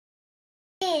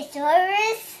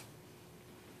Dinosaurs.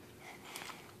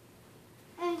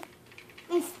 And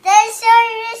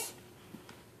Dinosaurs.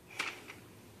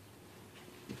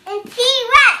 And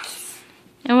T-Rex.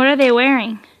 And what are they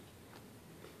wearing?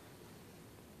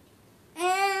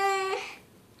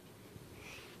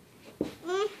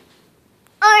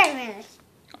 Armors.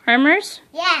 Armors?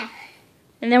 Yeah.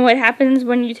 And then what happens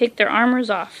when you take their armors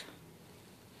off?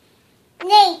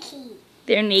 Naked.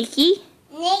 They're naked?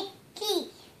 Naked.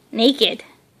 Naked.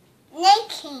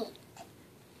 Naked.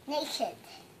 Naked.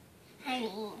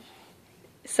 Honey.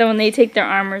 So when they take their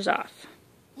armors off,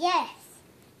 Yes.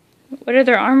 what do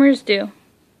their armors do?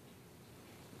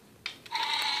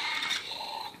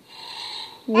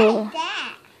 Whoa. What's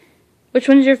that? Which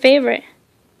one's your favorite?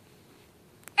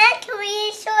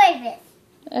 Dinosaurs.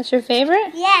 That's your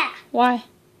favorite? Yeah. Why?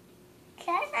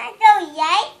 Because I don't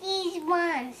like these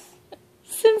ones.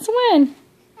 Since when?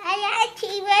 I like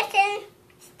T-Rex and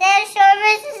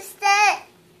Stegosaurus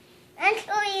and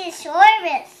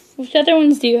Tyrannosaurus. Which other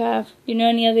ones do you have? Do you know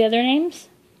any of the other names?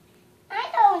 I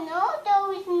don't know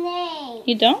those names.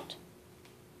 You don't?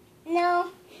 No.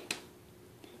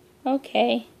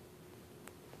 Okay.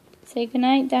 Say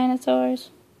goodnight, dinosaurs.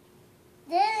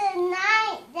 This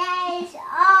night that is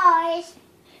ours.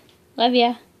 Love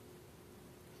ya.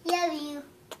 Love you.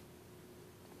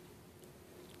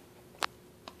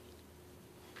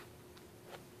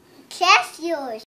 That's yours.